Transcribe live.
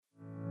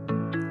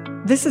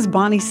This is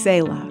Bonnie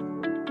Sala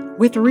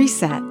with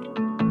Reset.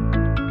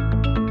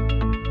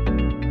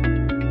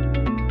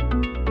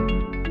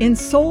 In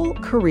Seoul,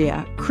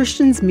 Korea,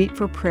 Christians meet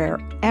for prayer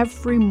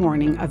every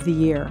morning of the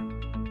year.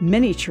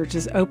 Many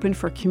churches open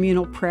for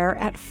communal prayer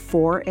at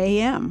 4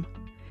 a.m.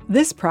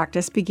 This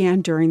practice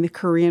began during the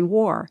Korean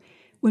War,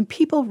 when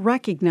people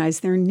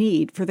recognized their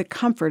need for the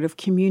comfort of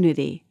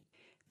community.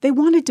 They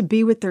wanted to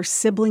be with their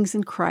siblings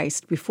in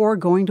Christ before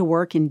going to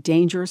work in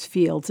dangerous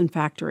fields and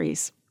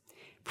factories.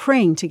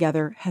 Praying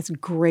together has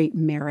great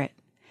merit.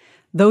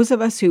 Those of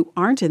us who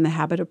aren't in the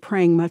habit of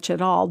praying much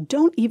at all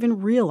don't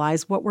even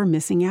realize what we're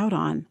missing out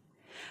on.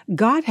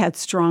 God had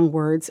strong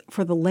words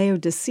for the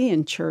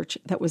Laodicean church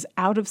that was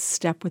out of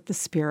step with the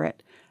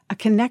Spirit, a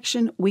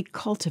connection we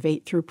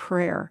cultivate through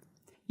prayer.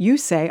 You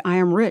say, "I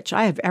am rich,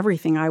 I have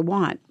everything I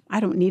want, I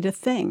don't need a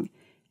thing,"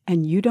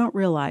 and you don't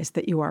realize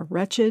that you are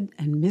wretched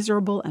and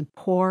miserable and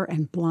poor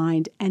and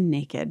blind and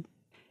naked.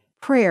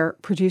 Prayer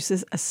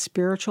produces a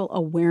spiritual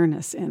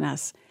awareness in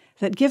us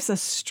that gives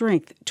us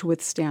strength to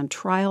withstand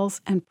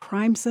trials and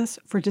primes us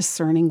for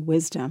discerning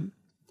wisdom.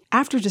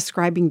 After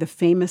describing the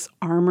famous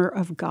armor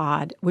of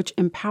God, which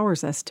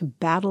empowers us to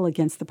battle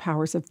against the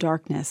powers of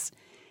darkness,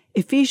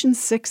 Ephesians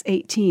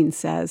 6:18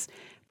 says,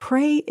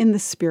 "Pray in the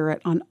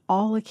Spirit on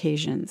all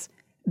occasions.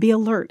 Be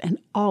alert and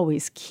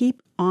always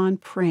keep on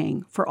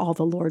praying for all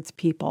the Lord's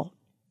people."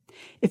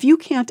 If you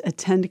can't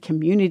attend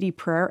community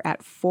prayer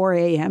at 4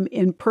 a.m.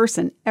 in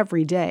person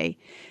every day,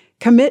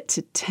 commit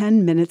to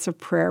 10 minutes of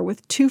prayer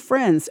with 2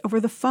 friends over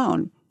the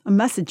phone, a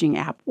messaging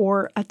app,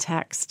 or a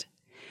text.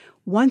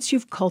 Once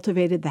you've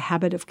cultivated the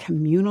habit of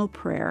communal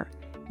prayer,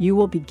 you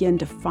will begin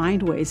to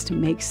find ways to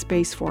make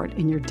space for it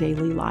in your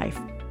daily life.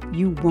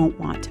 You won't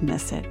want to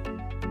miss it.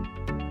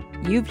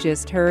 You've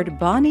just heard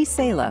Bonnie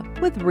Sala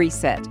with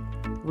Reset.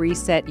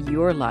 Reset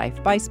your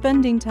life by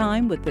spending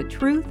time with the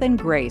truth and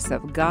grace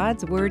of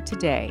God's Word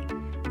today.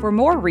 For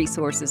more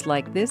resources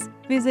like this,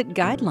 visit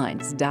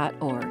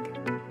guidelines.org.